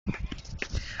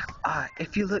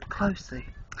If you look closely,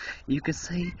 you can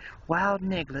see wild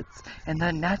Nigglets in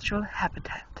their natural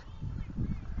habitat.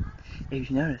 If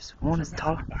you notice, one is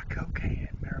tall. By cocaine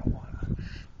and marijuana.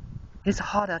 It's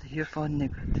hot out here for a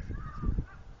Niglet.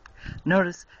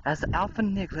 Notice as the alpha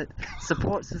Niglet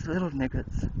supports his little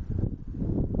Nigglets.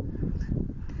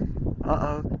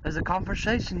 There's a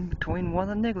conversation between one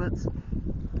of the Nigglets.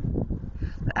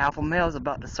 The alpha male is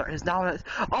about to start his dominance.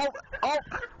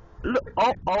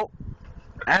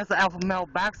 As the alpha male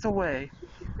backs away.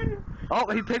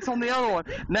 He picks on the other one.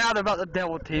 Now they're about to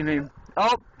double team him.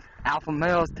 Alpha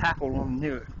male's tackled one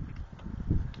Niglet.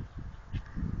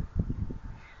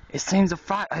 It seems a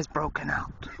fight has broken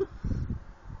out.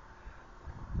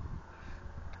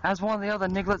 As one of the other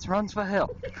Nigglets runs for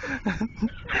help.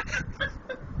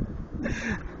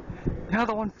 The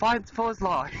other one fights for his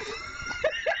life.